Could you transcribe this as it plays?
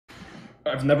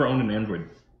I've never owned an Android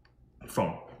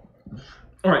phone.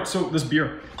 All right, so this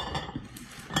beer.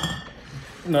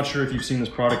 I'm not sure if you've seen this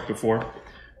product before.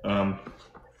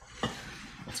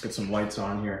 Let's get some lights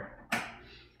on here.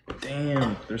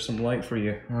 Damn, there's some light for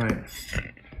you. All right,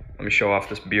 let me show off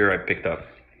this beer I picked up.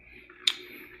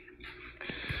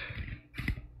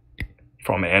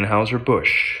 From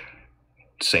Anheuser-Busch,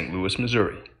 St. Louis,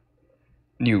 Missouri.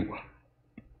 New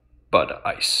Bud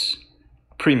Ice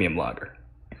Premium Lager.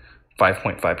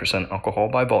 5.5% alcohol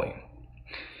by volume.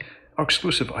 Our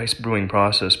exclusive ice brewing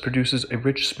process produces a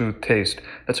rich, smooth taste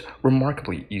that's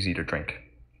remarkably easy to drink.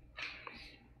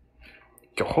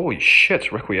 Yo, holy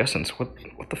shit, Requiescence. What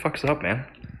the fuck's up, man?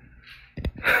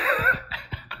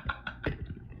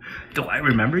 Do I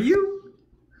remember you?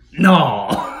 No!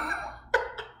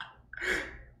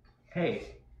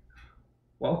 Hey,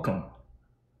 welcome.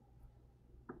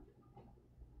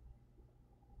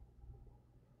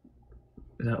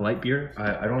 Is that light beer?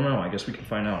 I don't know. I guess we can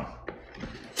find out.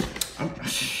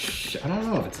 I don't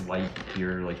know if it's light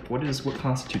beer. Like, what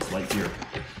constitutes light beer?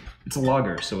 It's a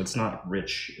lager, so it's not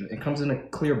rich. It comes in a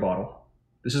clear bottle.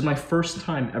 This is my first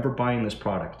time ever buying this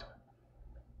product.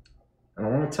 And I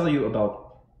want to tell you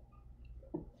about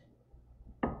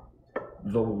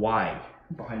the why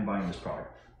behind buying this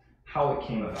product. How it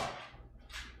came about.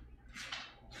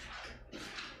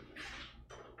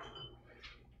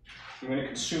 I'm going to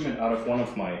consume it out of one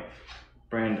of my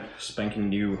brand spanking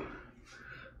new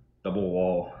double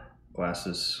wall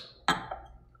glasses.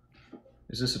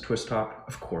 Is this a twist top?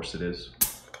 Of course it is.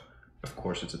 Of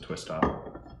course it's a twist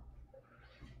top.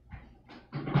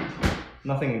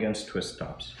 Nothing against twist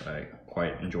tops. I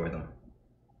quite enjoy them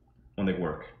when they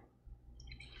work.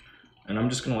 And I'm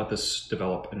just going to let this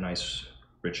develop a nice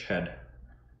rich head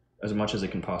as much as it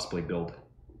can possibly build.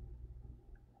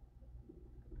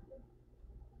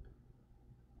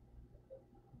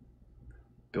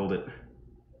 Build it.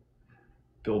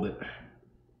 Build it.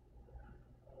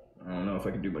 I don't know if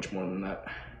I can do much more than that.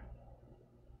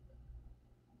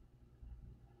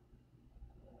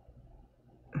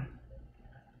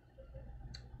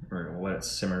 Alright, we'll let it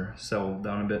simmer, settle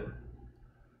down a bit.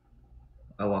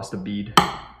 I lost a bead.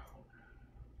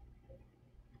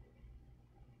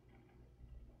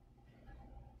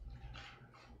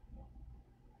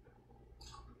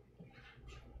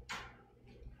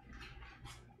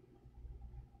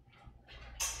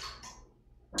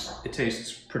 It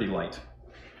tastes pretty light,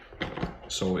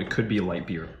 so it could be a light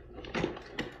beer,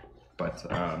 but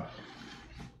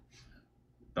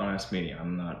don't ask me,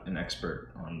 I'm not an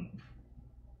expert on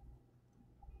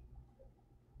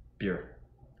beer.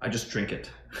 I just drink it.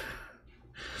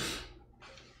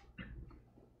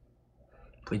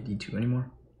 Play D2 anymore?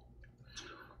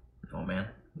 Oh man,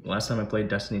 the last time I played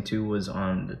Destiny 2 was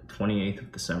on the 28th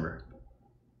of December,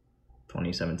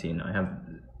 2017. I have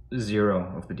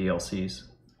 0 of the DLCs.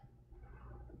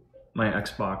 My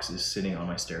Xbox is sitting on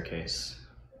my staircase.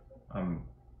 I'm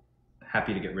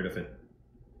happy to get rid of it.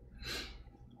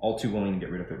 All too willing to get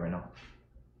rid of it right now.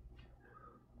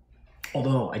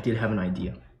 Although I did have an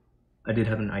idea. I did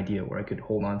have an idea where I could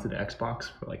hold on to the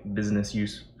Xbox for like business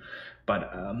use.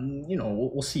 But you know,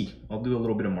 we'll see. I'll do a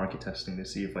little bit of market testing to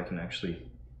see if I can actually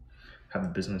have the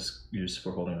business use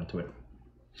for holding on to it.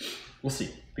 We'll see.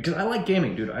 Because I like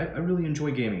gaming, dude. I really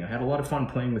enjoy gaming. I had a lot of fun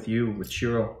playing with you, with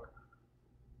Shiro.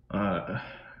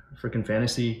 Freaking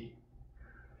Fantasy.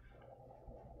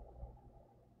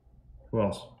 Who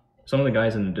else? Some of the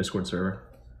guys in the Discord server,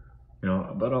 you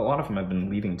know, but a lot of them have been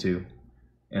leaving too,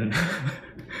 and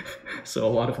so a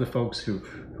lot of the folks who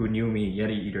knew me,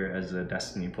 yetieater, as a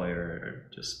Destiny player, are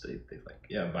just they like,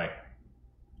 yeah, bye.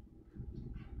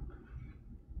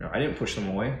 You know, I didn't push them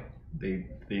away. They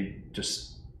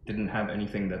just didn't have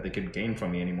anything that they could gain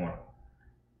from me anymore,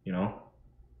 you know,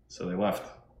 so they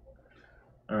left.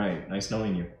 All right, nice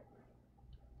knowing you.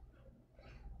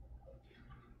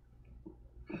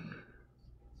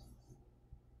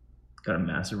 Got a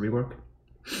massive rework.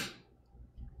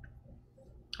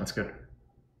 That's good.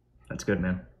 That's good,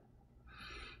 man.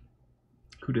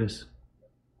 Who dis?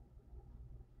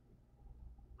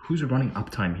 Who's running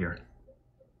uptime here?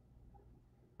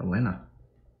 Elena.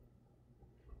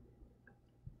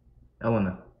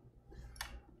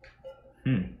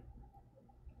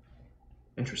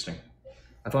 Interesting.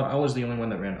 I thought I was the only one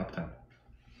that ran uptime.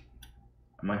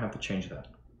 I might have to change that.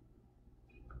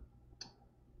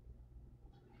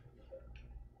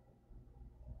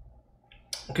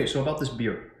 Okay, so about this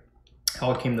beer,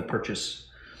 how I came to purchase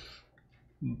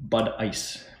Bud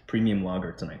Ice Premium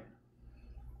Lager tonight.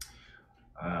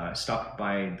 I stopped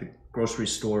by the grocery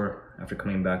store after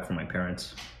coming back from my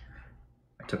parents.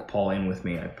 I took Paul in with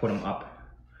me. I put him up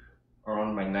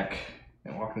around my neck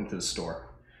and walked into the store,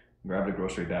 grabbed a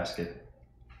grocery basket.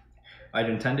 I'd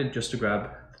intended just to grab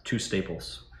 2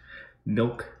 staples: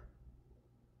 milk,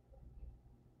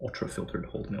 ultra filtered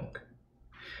whole milk,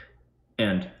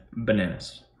 and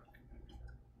bananas.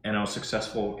 And I was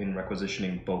successful in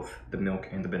requisitioning both the milk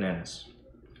and the bananas.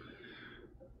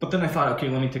 But then I thought, okay,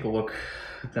 let me take a look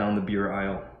down the beer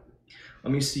aisle.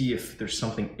 Let me see if there's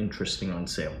something interesting on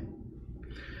sale.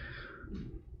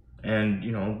 And,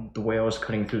 you know, the way I was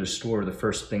cutting through the store, the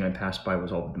first thing I passed by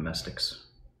was all the domestics.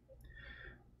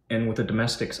 And with the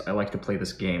domestics, I like to play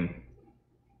this game.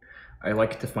 I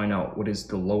like to find out what is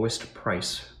the lowest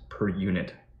price per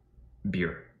unit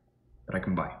beer that I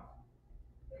can buy.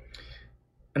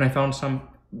 And I found some.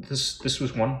 This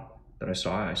was one that I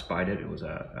saw. I spied it. It was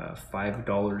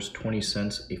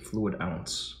 $5.20 a fluid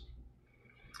ounce.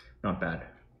 Not bad.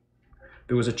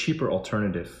 There was a cheaper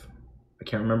alternative. I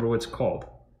can't remember what it's called.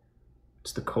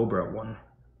 It's the Cobra one.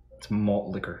 It's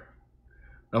malt liquor.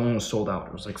 That one was sold out.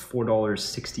 It was like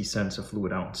 $4.60 a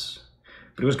fluid ounce,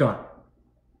 but it was gone.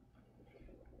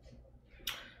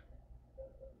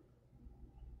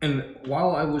 And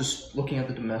while I was looking at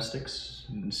the domestics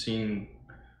and seeing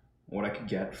what I could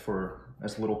get for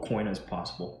as little coin as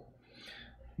possible,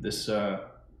 this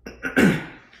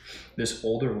this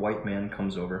older white man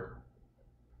comes over,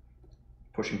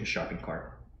 pushing his shopping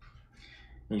cart.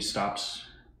 And he stops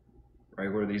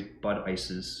right where these Bud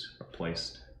Ices are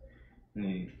placed, and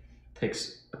he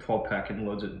takes a 12-pack and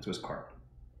loads it into his cart.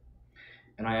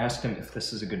 And I asked him if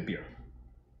this is a good beer.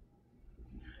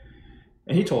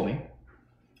 And he told me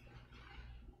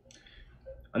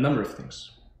a number of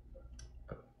things.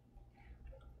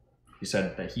 He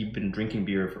said that he'd been drinking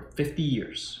beer for 50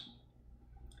 years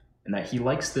and that he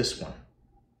likes this one.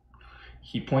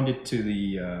 He pointed to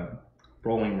the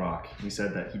Rolling Rock. He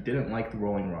said that he didn't like the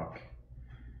Rolling Rock.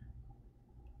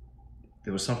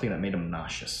 There was something that made him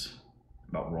nauseous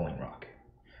about Rolling Rock.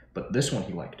 But this one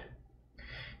he liked.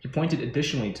 He pointed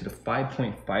additionally to the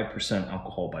 5.5%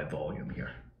 alcohol by volume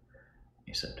here.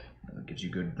 He said, that gives you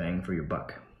good bang for your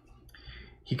buck.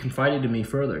 He confided to me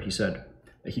further. He said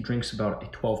that he drinks about a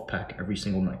 12-pack every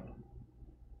single night.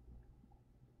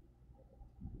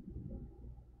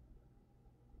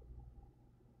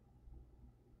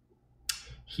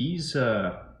 He's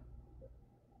one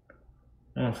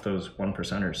of those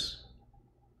 1%ers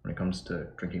when it comes to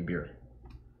drinking beer.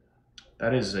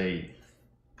 That is I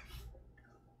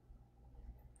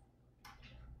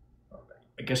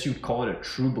guess you'd call it a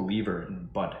true believer in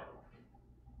Bud.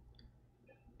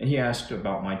 And he asked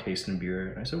about my taste in beer,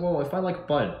 and I said, well, if I like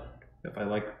Bud, if I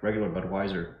like regular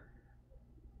Budweiser,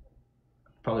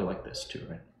 I'd probably like this too,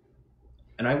 right?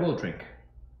 And I will drink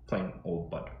plain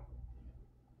old Bud.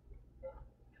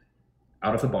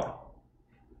 Out of the bottle.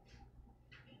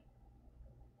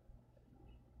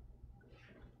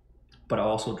 But I'll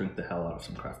also drink the hell out of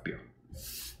some craft beer.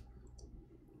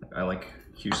 I like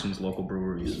Houston's local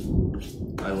breweries.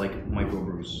 I like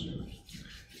microbrews.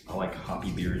 I like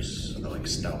hoppy beers. I like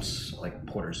stouts. I like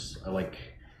porters. I like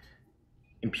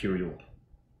imperial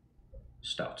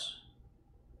stouts.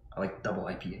 I like double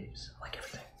IPAs. I like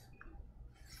everything.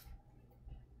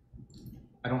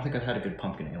 I don't think I've had a good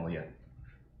pumpkin ale yet,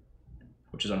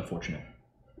 which is unfortunate.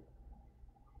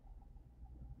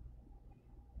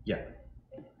 Yeah.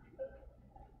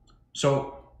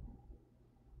 So,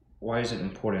 why is it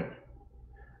important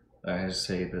that I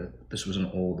say that this was an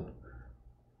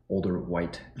older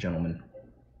white gentleman?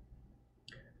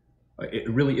 It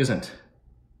really isn't.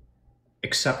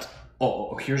 Except,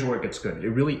 here's where it gets good. It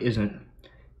really isn't,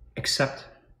 except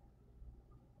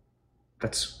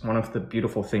that's one of the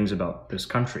beautiful things about this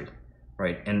country,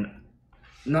 right? And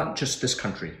not just this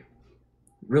country,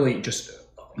 really just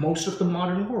most of the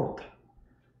modern world.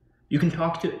 You can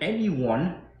talk to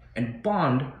anyone and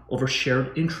bond over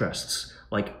shared interests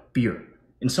like beer.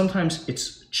 And sometimes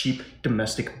it's cheap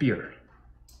domestic beer.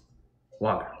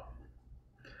 Lager.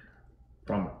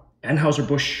 From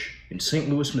Anheuser-Busch in St.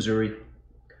 Louis, Missouri,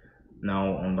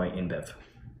 now owned by InBev.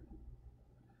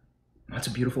 That's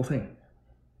a beautiful thing.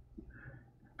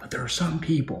 But there are some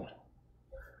people,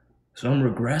 some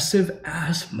regressive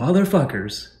ass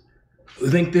motherfuckers, who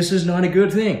think this is not a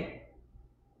good thing.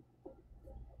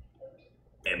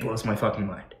 It blows my fucking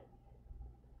mind.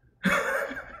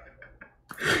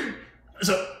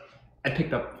 So I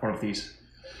picked up one of these,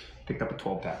 picked up a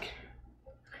 12-pack.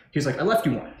 He's like, I left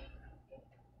you one.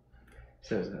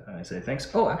 I say, thanks.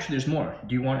 Oh, actually, there's more.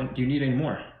 Do you need any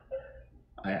more?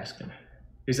 I asked him.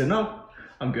 He said, no,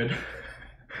 I'm good.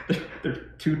 There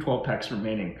are 2 12-packs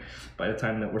remaining by the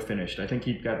time that we're finished. I think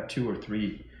he got 2 or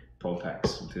 3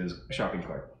 12-packs into his shopping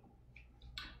cart.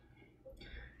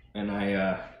 And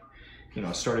you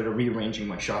know, started rearranging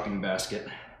my shopping basket.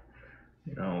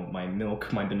 You know, my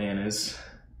milk, my bananas.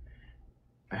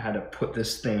 I had to put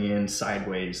this thing in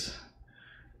sideways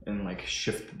and like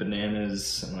shift the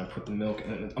bananas, and I put the milk,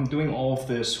 and I'm doing all of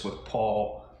this with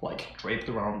Paul like draped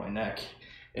around my neck.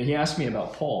 And he asked me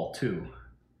about Paul too.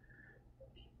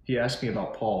 He asked me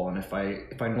about Paul, and if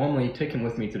I normally take him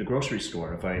with me to the grocery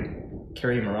store, if I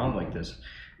carry him around like this.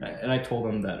 And I told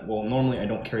him that, well, normally I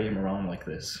don't carry him around like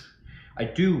this. I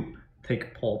do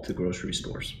take Paul to grocery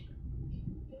stores.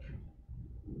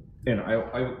 And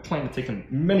I plan to take him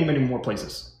many, many more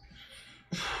places.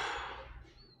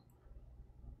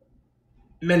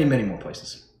 Many, many more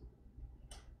places.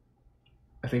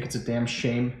 I think it's a damn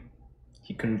shame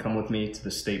he couldn't come with me to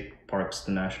the state parks,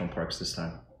 the national parks this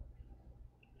time.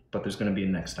 But there's gonna be a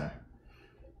next time.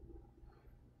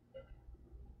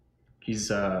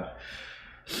 He's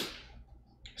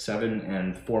 7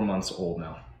 and 4 months old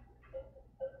now.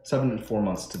 7 and 4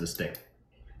 months to this day.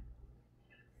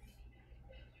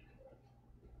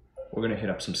 We're gonna hit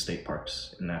up some state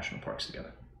parks and national parks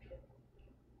together.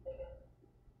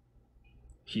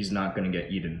 He's not gonna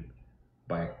get eaten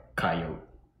by a coyote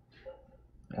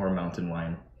or a mountain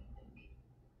lion.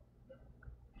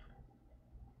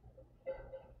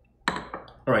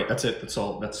 All right, that's it. That's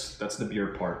all. That's the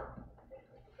beer part.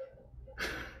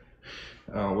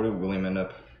 Where did William end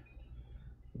up?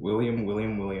 William.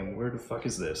 Where the fuck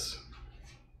is this?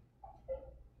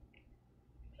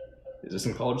 Is this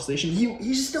in College Station?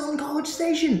 He's still in College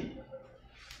Station.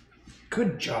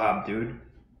 Good job, dude.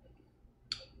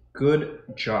 Good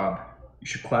job. You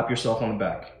should clap yourself on the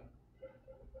back.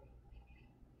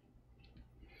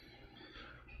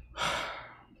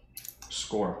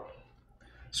 Score.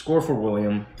 Score for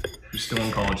William, who's still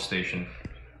in College Station.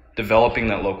 Developing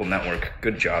that local network.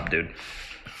 Good job, dude.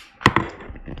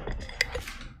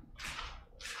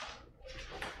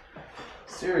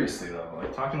 Seriously though,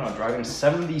 like talking about driving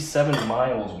 77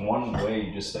 miles one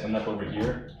way just to end up over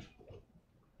here.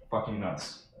 Fucking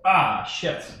nuts. Ah,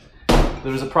 shit.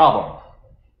 There's a problem.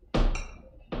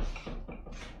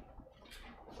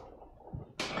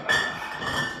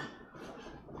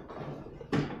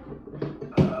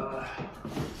 I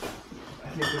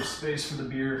think there's space for the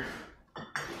beer.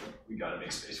 We gotta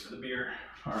make space for the beer.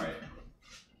 Alright.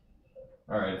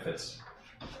 Alright, it fits.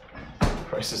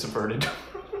 Crisis averted.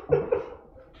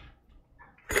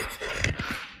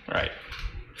 Alright.